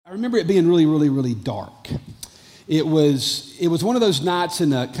I remember it being really, really, really dark. It was one of those nights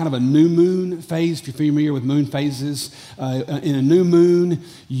in a kind of a new moon phase. If you're familiar with moon phases, in a new moon,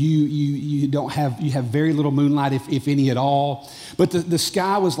 you have very little moonlight, if any at all. But the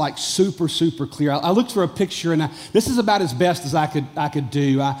sky was like super, super clear. I looked for a picture, and this is about as best as I could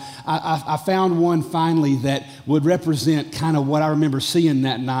do. I found one finally that would represent kind of what I remember seeing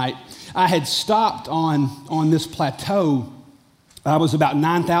that night. I had stopped on this plateau. I was about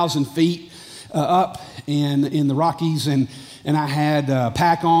 9,000 feet up in the Rockies, and I had a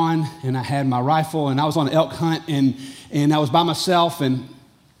pack on, and I had my rifle, and I was on an elk hunt, and I was by myself, and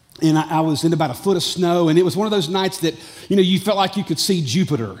I was in about a foot of snow, and it was one of those nights that, you felt like you could see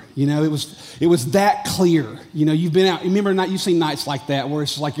Jupiter. It was that clear. You've been out, remember, you've seen nights like that, where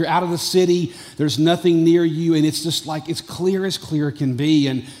it's like you're out of the city, there's nothing near you, and it's just like, it's clear as clear can be,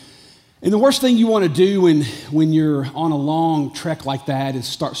 and the worst thing you want to do when you're on a long trek like that is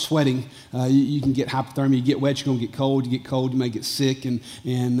start sweating. You can get hypothermia, you get wet, you're going to get cold, you may get sick, and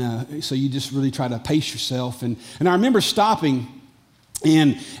so you just really try to pace yourself. And I remember stopping,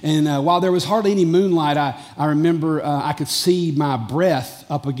 and while there was hardly any moonlight, I remember I could see my breath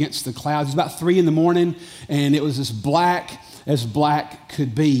up against the clouds. It was about 3 a.m, and it was as black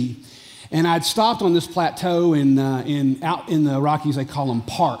could be. And I'd stopped on this plateau out in the Rockies. They call them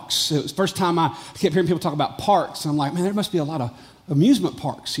parks. It was the first time I kept hearing people talk about parks. And I'm like, man, there must be a lot of amusement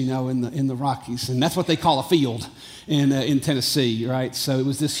parks, in the Rockies. And that's what they call a field in Tennessee, right? So it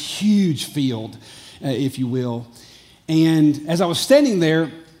was this huge field, if you will. And as I was standing there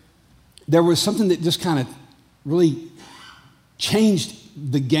was something that just kind of really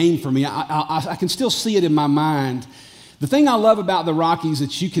changed the game for me. I can still see it in my mind. The thing I love about the Rockies is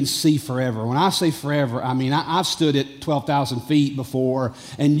that you can see forever. When I say forever, I mean, I've stood at 12,000 feet before,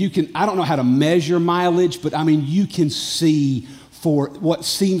 and I don't know how to measure mileage, but I mean, you can see for what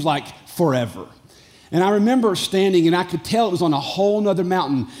seems like forever. And I remember standing, and I could tell it was on a whole nother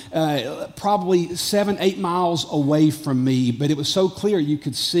mountain, probably 7-8 miles away from me, but it was so clear you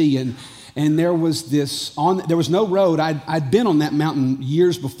could see, and there was there was no road. I'd been on that mountain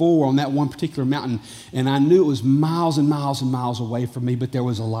years before, on that one particular mountain, and I knew it was miles and miles and miles away from me, but there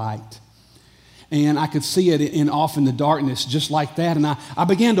was a light. And I could see it off in the darkness just like that, and I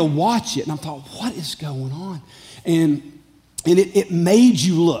began to watch it, and I thought, what is going on? And it made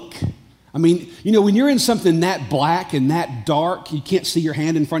you look. I mean, when you're in something that black and that dark, you can't see your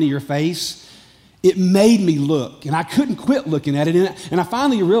hand in front of your face. It made me look, and I couldn't quit looking at it. And I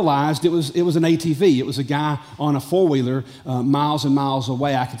finally realized it was an ATV. It was a guy on a four-wheeler miles and miles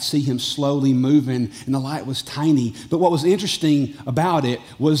away. I could see him slowly moving, and the light was tiny. But what was interesting about it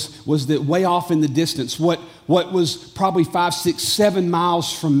was that way off in the distance, what was probably 5, 6, 7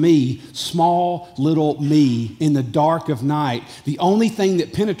 miles from me, small little me in the dark of night, the only thing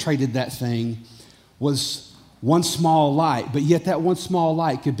that penetrated that thing was one small light. But yet that one small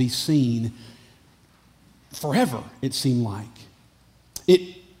light could be seen forever, it seemed like.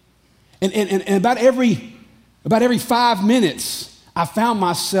 And about every 5 minutes, I found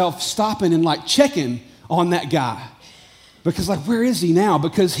myself stopping and like checking on that guy. Because like, where is he now?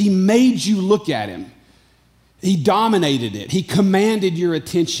 Because he made you look at him. He dominated it. He commanded your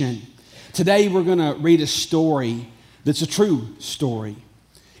attention. Today, we're going to read a story that's a true story.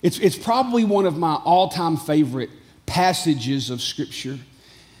 It's probably one of my all-time favorite passages of Scripture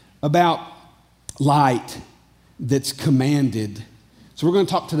about light that's commanded. So we're going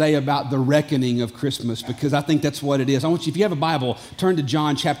to talk today about the reckoning of Christmas, because I think that's what it is. I want you, if you have a Bible, turn to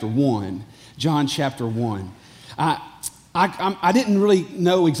John chapter 1. John chapter 1. I didn't really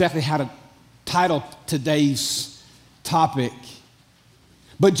know exactly how to title today's topic,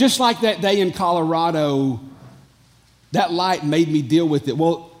 but just like that day in Colorado, that light made me deal with it.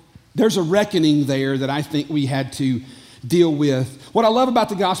 Well, there's a reckoning there that I think we had to deal with. What I love about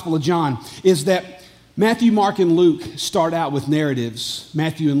the Gospel of John is that Matthew, Mark, and Luke start out with narratives.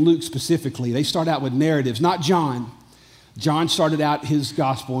 Matthew and Luke specifically, they start out with narratives, not John. John started out his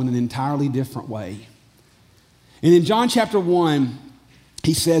gospel in an entirely different way. And in John chapter 1,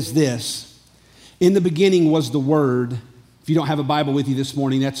 he says this: in the beginning was the Word. If you don't have a Bible with you this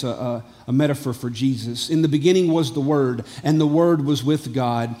morning, that's a metaphor for Jesus. In the beginning was the Word, and the Word was with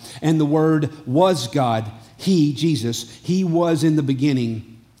God, and the Word was God. He, Jesus, he was in the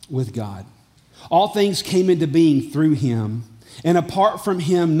beginning with God. All things came into being through him, and apart from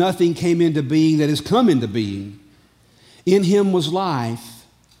him, nothing came into being that has come into being. In him was life,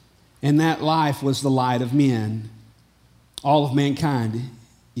 and that life was the light of men, all of mankind,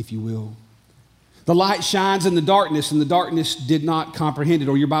 if you will. The light shines in the darkness, and the darkness did not comprehend it,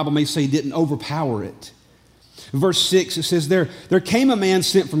 or your Bible may say didn't overpower it. Verse 6, it says, there came a man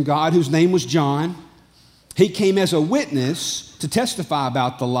sent from God whose name was John. He came as a witness to testify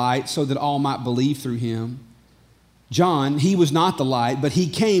about the light so that all might believe through him. John, he was not the light, but he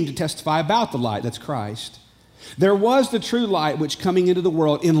came to testify about the light. That's Christ. There was the true light which coming into the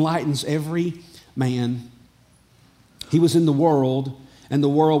world enlightens every man. He was in the world, and the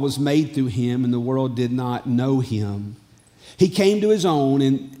world was made through him, and the world did not know him. He came to his own,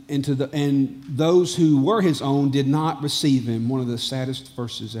 and those who were his own did not receive him. One of the saddest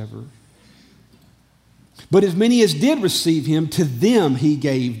verses ever. But as many as did receive him, to them he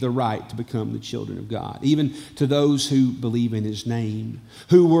gave the right to become the children of God, even to those who believe in his name,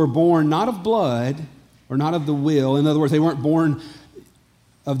 who were born not of blood or not of the will. In other words, they weren't born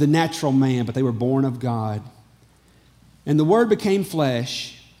of the natural man, but they were born of God. And the Word became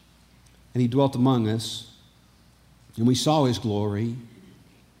flesh, and he dwelt among us, and we saw his glory.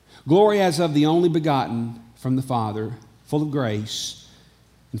 Glory as of the only begotten from the Father, full of grace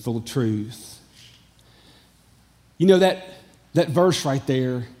and full of truth. You know that verse right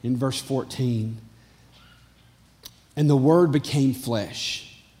there in verse 14, and the Word became flesh.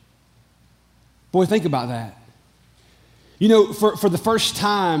 Boy, think about that. You know, for the first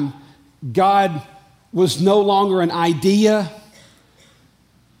time, God was no longer an idea.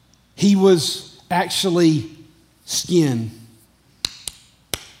 He was actually skin.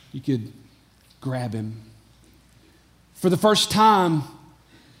 You could grab him. For the first time,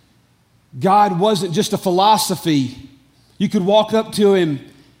 God wasn't just a philosophy. You could walk up to him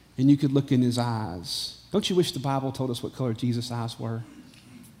and you could look in his eyes. Don't you wish the Bible told us what color Jesus' eyes were?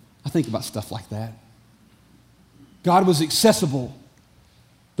 I think about stuff like that. God was accessible.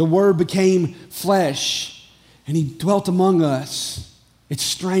 The Word became flesh and he dwelt among us. It's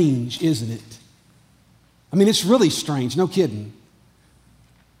strange, isn't it? I mean, it's really strange, no kidding.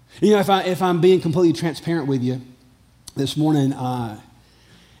 You know, if I'm being completely transparent with you this morning,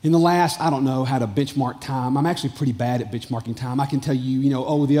 in the last, I don't know how to benchmark time. I'm actually pretty bad at benchmarking time. I can tell you,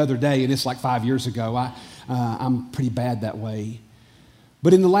 the other day, and it's like 5 years ago, I'm pretty bad that way.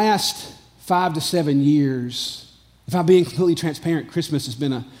 But in the last 5 to 7 years, if I'm being completely transparent, Christmas has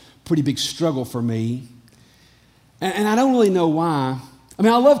been a pretty big struggle for me. And I don't really know why. I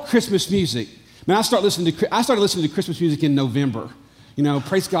mean, I love Christmas music. I mean, I started listening to Christmas music in November.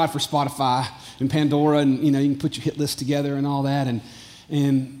 Praise God for Spotify and Pandora, and you can put your hit list together and all that.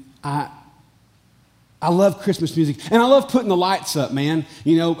 And I love Christmas music. And I love putting the lights up, man.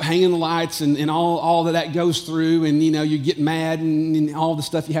 Hanging the lights and all that goes through. And, you get mad and all the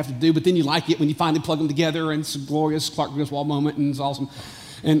stuff you have to do. But then you like it when you finally plug them together. And it's a glorious Clark Griswold moment. And it's awesome.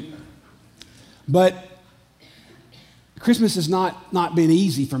 But Christmas has not been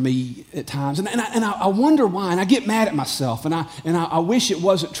easy for me at times. And I wonder why. And I get mad at myself. And I wish it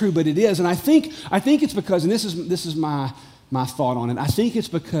wasn't true, but it is. And I think it's because, and this is my thought on it. I think it's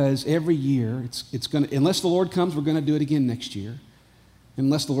because every year it's going to, unless the Lord comes, we're going to do it again next year.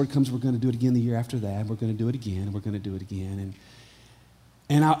 Unless the Lord comes, we're going to do it again the year after that. We're going to do it again, and we're going to do it again.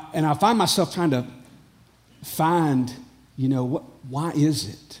 And I find myself trying to find, why is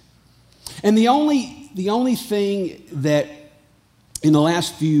it? And the only thing that in the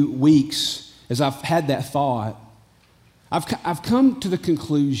last few weeks, as I've had that thought, I've come to the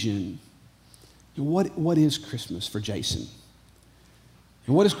conclusion, what is Christmas for Jason?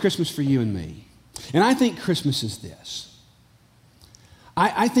 And what is Christmas for you and me? And I think Christmas is this.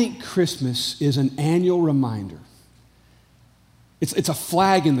 I think Christmas is an annual reminder. It's a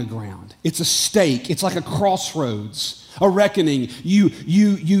flag in the ground. It's a stake. It's like a crossroads, a reckoning. You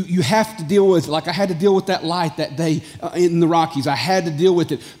have to deal with, like I had to deal with that light that day in the Rockies. I had to deal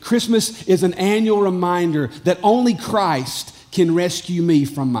with it. Christmas is an annual reminder that only Christ can rescue me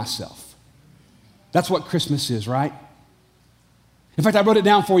from myself. That's what Christmas is, right? In fact, I wrote it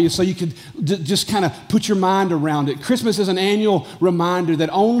down for you so you could just kind of put your mind around it. Christmas is an annual reminder that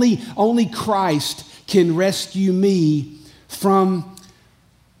only Christ can rescue me from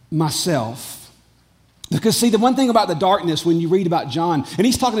myself. Because see, the one thing about the darkness when you read about John, and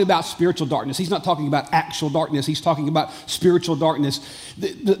he's talking about spiritual darkness. He's not talking about actual darkness. He's talking about spiritual darkness.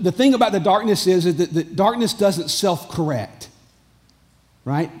 The thing about the darkness is that the darkness doesn't self-correct,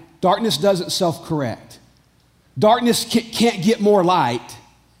 right? Darkness doesn't self-correct. Darkness can't get more light.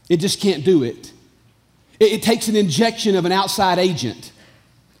 It just can't do it. It takes an injection of an outside agent.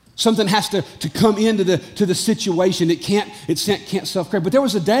 Something has to come into the situation. It can't self-correct. But there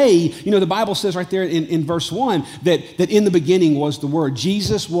was a day, the Bible says right there in verse 1 that in the beginning was the Word.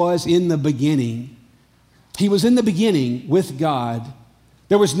 Jesus was in the beginning. He was in the beginning with God.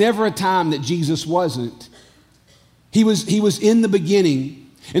 There was never a time that Jesus wasn't. He was in the beginning.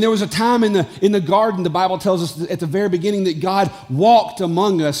 And there was a time in the garden, the Bible tells us at the very beginning, that God walked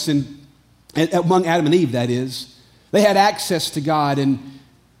among us, and among Adam and Eve, that is. They had access to God, and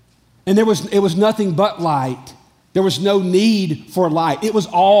it was nothing but light. There was no need for light. It was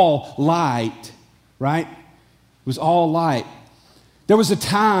all light, right? It was all light. There was a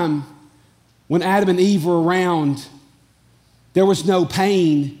time when Adam and Eve were around, there was no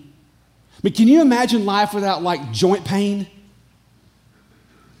pain. But can you imagine life without like joint pain?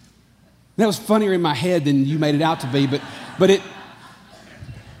 That was funnier in my head than you made it out to be, but it,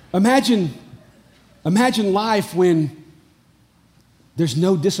 imagine life when there's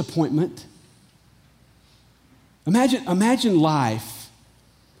no disappointment. Imagine life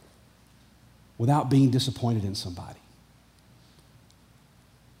without being disappointed in somebody.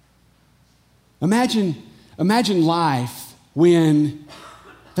 Imagine life when,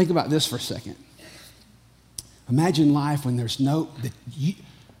 think about this for a second. Imagine life when there's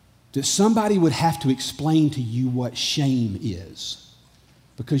that somebody would have to explain to you what shame is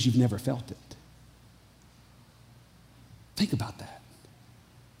because you've never felt it. Think about that.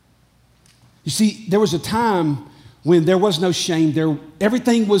 You see, there was a time when there was no shame.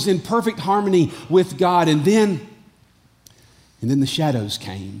 Everything was in perfect harmony with God, and then the shadows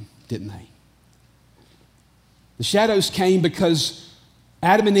came, didn't they? The shadows came because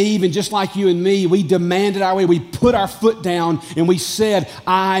Adam and Eve, and just like you and me, we demanded our way. We put our foot down and we said,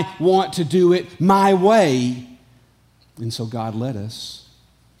 I want to do it my way. And so God let us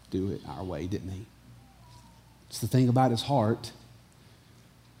do it our way, didn't he? It's the thing about his heart,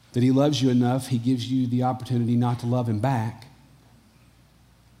 that he loves you enough, he gives you the opportunity not to love him back.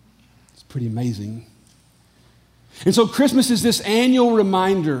 It's pretty amazing. And so Christmas is this annual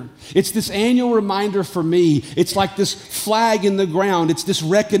reminder. It's this annual reminder for me. It's like this flag in the ground. It's this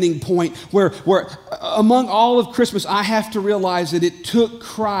reckoning point where among all of Christmas, I have to realize that it took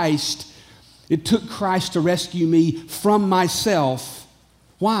Christ to rescue me from myself.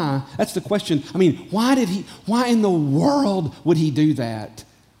 Why? That's the question. I mean, why in the world would he do that?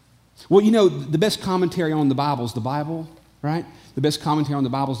 Well, you know, the best commentary on the Bible is the Bible, right? The best commentary on the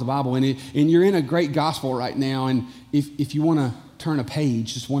Bible is the Bible. And you're in a great gospel right now. And if you want to turn a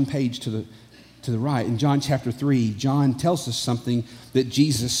page, just one page to the right, in John chapter 3, John tells us something that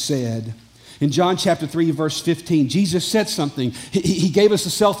Jesus said. In John chapter 3, verse 15, Jesus said something. He gave us a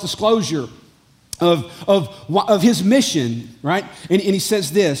self-disclosure of his mission, right? And he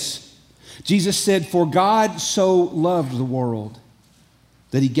says this. Jesus said, "For God so loved the world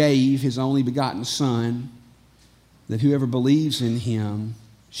that he gave his only begotten Son, that whoever believes in him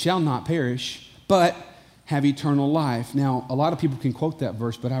shall not perish, but have eternal life." Now, a lot of people can quote that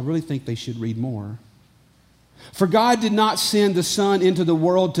verse, but I really think they should read more. For God did not send the Son into the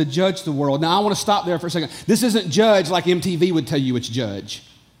world to judge the world. Now, I want to stop there for a second. This isn't judge like MTV would tell you it's judge.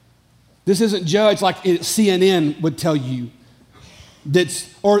 This isn't judge like CNN would tell you.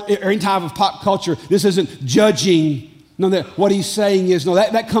 Or any type of pop culture. This isn't judging. No, what he's saying is,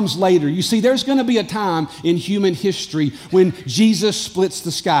 that comes later. You see, there's going to be a time in human history when Jesus splits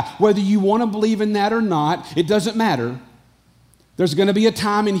the sky. Whether you want to believe in that or not, it doesn't matter. There's going to be a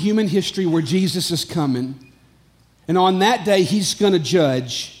time in human history where Jesus is coming. And on that day, he's going to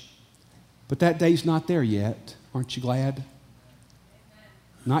judge. But that day's not there yet. Aren't you glad?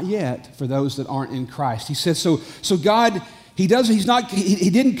 Not yet for those that aren't in Christ. He says, so God... He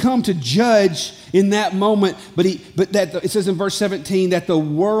didn't come to judge in that moment, but it says in verse 17 that the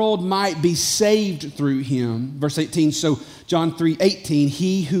world might be saved through him. Verse 18, so John 3:18,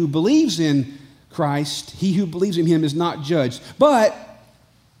 he who believes in Christ, he who believes in him is not judged. But,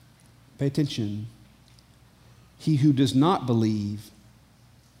 pay attention, he who does not believe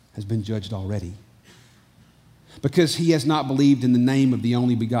has been judged already, because he has not believed in the name of the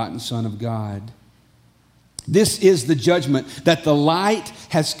only begotten Son of God. This is the judgment, that the light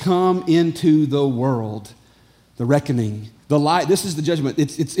has come into the world. The reckoning. The light, this is the judgment.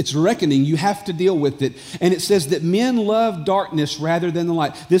 It's reckoning. You have to deal with it. And it says that men love darkness rather than the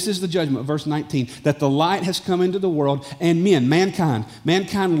light. This is the judgment, verse 19, that the light has come into the world, and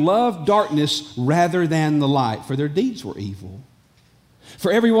mankind loved darkness rather than the light, for their deeds were evil.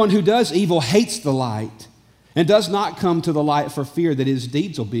 For everyone who does evil hates the light and does not come to the light for fear that his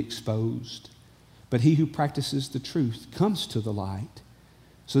deeds will be exposed. But he who practices the truth comes to the light,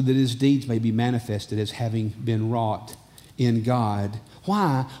 so that his deeds may be manifested as having been wrought in God.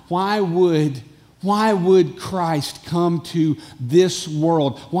 Why? Why would Christ come to this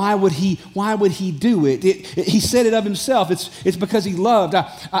world? Why would he do it? He said it of himself. It's because he loved.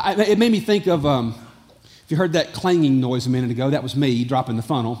 It made me think of, if you heard that clanging noise a minute ago, that was me dropping the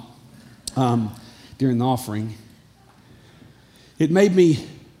funnel during the offering. It made me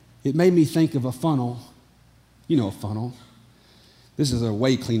think of a funnel. You know a funnel. This is a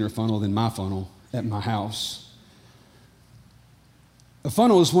way cleaner funnel than my funnel at my house. A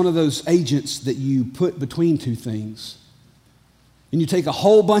funnel is one of those agents that you put between two things. And you take a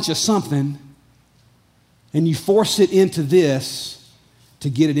whole bunch of something and you force it into this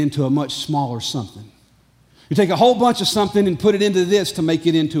to get it into a much smaller something. You take a whole bunch of something and put it into this to make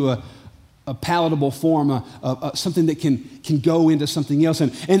it into a palatable form, something that can go into something else.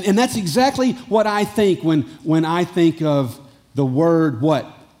 And that's exactly what I think when I think of the word what?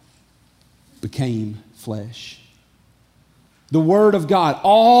 Became flesh. The Word of God,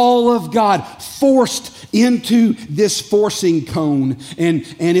 all of God forced into this forcing cone. And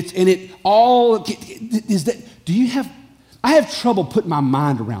it all is that, I have trouble putting my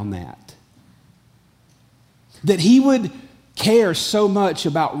mind around that. That he would care so much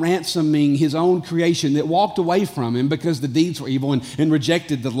about ransoming his own creation that walked away from him because the deeds were evil and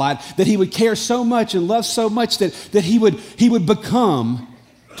rejected the light, that he would care so much and love so much that he would become,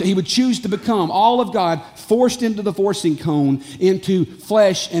 he would choose to become all of God forced into the forcing cone, into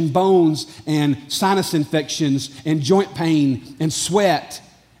flesh and bones and sinus infections and joint pain and sweat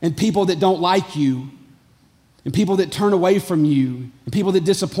and people that don't like you and people that turn away from you and people that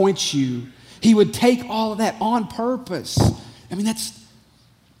disappoint you. He would take all of that on purpose. I mean, that's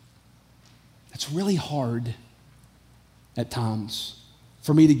really hard at times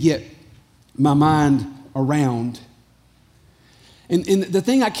for me to get my mind around. And the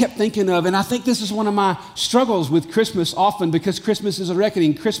thing I kept thinking of, and I think this is one of my struggles with Christmas often, because Christmas is a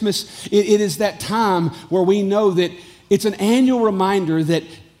reckoning. Christmas, it is that time where we know that it's an annual reminder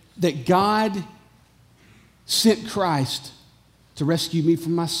that God sent Christ to rescue me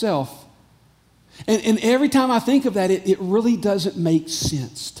from myself. And every time I think of that, it really doesn't make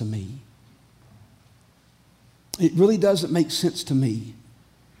sense to me. It really doesn't make sense to me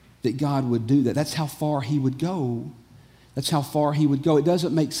that God would do that. That's how far he would go. That's how far he would go. It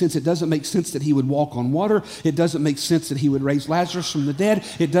doesn't make sense. It doesn't make sense that he would walk on water. It doesn't make sense that he would raise Lazarus from the dead.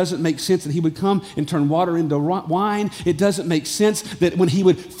 It doesn't make sense that he would come and turn water into wine. It doesn't make sense that when he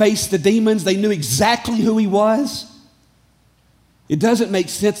would face the demons, they knew exactly who he was. It doesn't make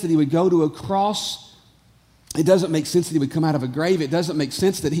sense that he would go to a cross. It doesn't make sense that he would come out of a grave. It doesn't make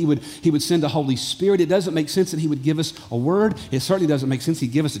sense that he would send a Holy Spirit. It doesn't make sense that he would give us a word. It certainly doesn't make sense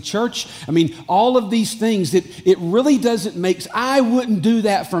he'd give us a church. I mean, all of these things, it really doesn't make, I wouldn't do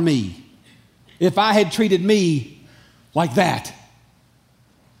that for me if I had treated me like that.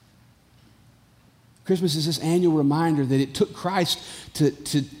 Christmas is this annual reminder that it took Christ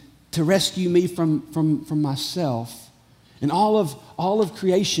to rescue me from myself. And all of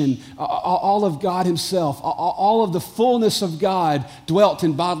creation, all of God himself, all of the fullness of God dwelt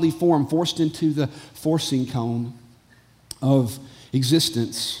in bodily form, forced into the forcing cone of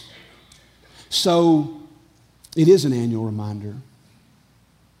existence. So it is an annual reminder.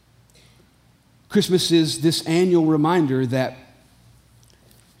 Christmas is this annual reminder that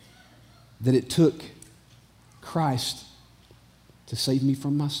it took Christ to save me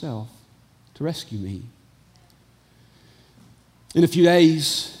from myself, to rescue me. In a few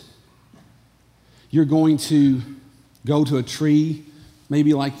days, you're going to go to a tree,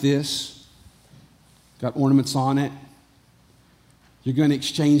 maybe like this, got ornaments on it. You're going to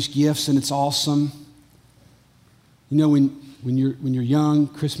exchange gifts, and it's awesome. You know, when you're young,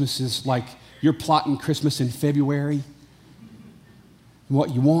 Christmas is like you're plotting Christmas in February, and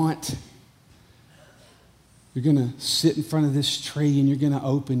what you want. You're going to sit in front of this tree, and you're going to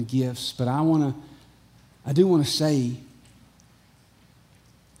open gifts. But I do want to say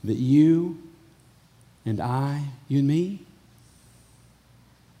that you and me,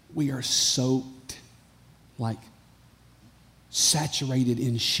 we are soaked, like saturated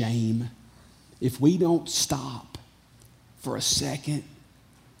in shame if we don't stop for a second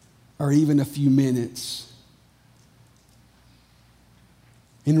or even a few minutes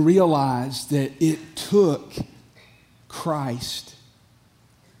and realize that it took Christ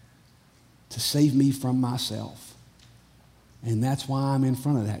to save me from myself. And that's why I'm in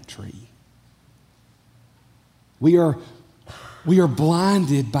front of that tree. We are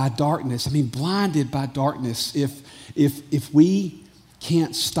blinded by darkness. I mean, blinded by darkness if we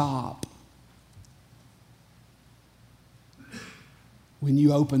can't stop when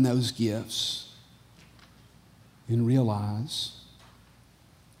you open those gifts and realize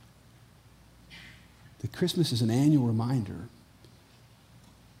that Christmas is an annual reminder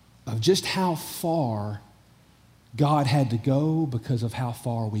of just how far God had to go because of how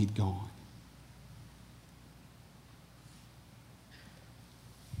far we'd gone.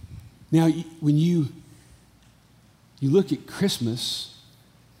 Now, when you you look at Christmas,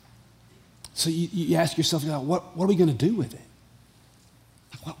 so you ask yourself, what are we going to do with it?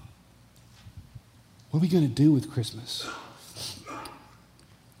 What are we going to do with Christmas?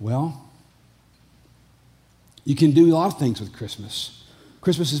 Well, you can do a lot of things with Christmas.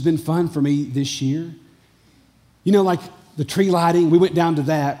 Christmas has been fun for me this year. You know, like the tree lighting, we went down to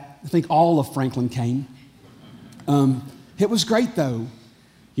that. I think all of Franklin came. It was great though,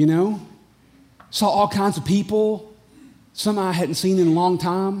 you know. Saw all kinds of people, some I hadn't seen in a long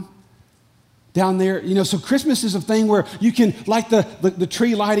time down there. You know, so Christmas is a thing where you can, like the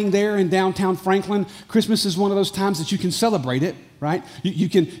tree lighting there in downtown Franklin, Christmas is one of those times that you can celebrate it, right? You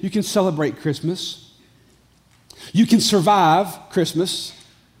can celebrate Christmas. You can survive Christmas.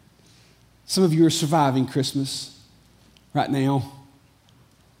 Some of you are surviving Christmas right now.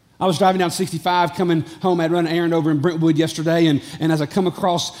 I was driving down 65 coming home. I had run an errand over in Brentwood yesterday, and as I come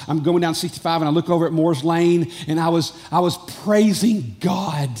across, I'm going down 65 and I look over at Moore's Lane, and I was praising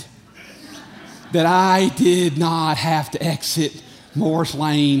God that I did not have to exit Moore's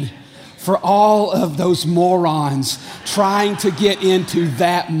Lane for all of those morons trying to get into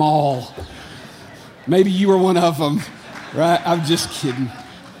that mall. Maybe you were one of them, right? I'm just kidding.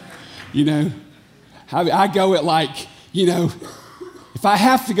 You know, I go at like, you know, if I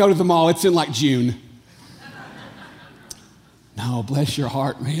have to go to the mall, it's in like June. No, bless your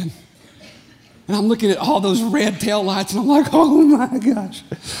heart, man. And I'm looking at all those red tail lights, and I'm like, oh my gosh,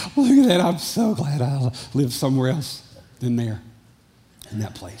 look at that. I'm so glad I live somewhere else than there, in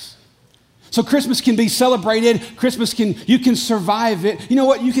that place. So Christmas can be celebrated. You can survive it. You know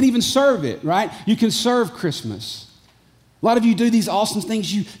what? You can even serve it, right? You can serve Christmas. A lot of you do these awesome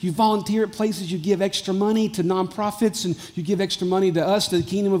things. You volunteer at places. You give extra money to nonprofits, and you give extra money to us, to the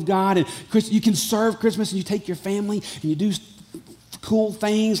kingdom of God. And you can serve Christmas, and you take your family, and you do cool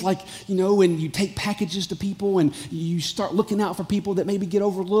things like, you know, and you take packages to people, and you start looking out for people that maybe get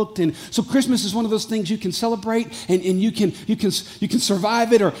overlooked. And so Christmas is one of those things you can celebrate, and you can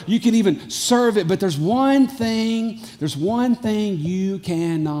survive it, or you can even serve it. But there's one thing you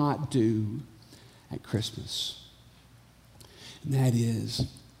cannot do at Christmas. And that is,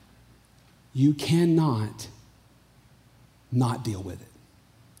 you cannot not deal with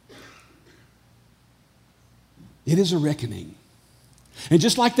it. It is a reckoning. And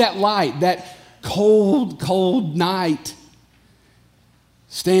just like that light, that cold, cold night,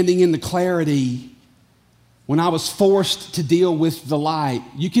 standing in the clarity, when I was forced to deal with the light,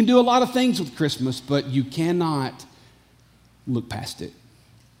 you can do a lot of things with Christmas, but you cannot look past it.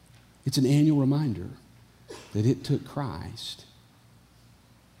 It's an annual reminder that it took Christ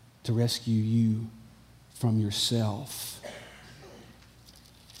to rescue you from yourself.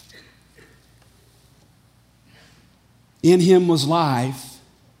 In him was life,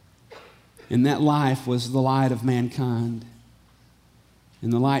 and that life was the light of mankind.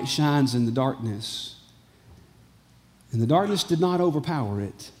 And the light shines in the darkness, and the darkness did not overpower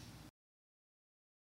it.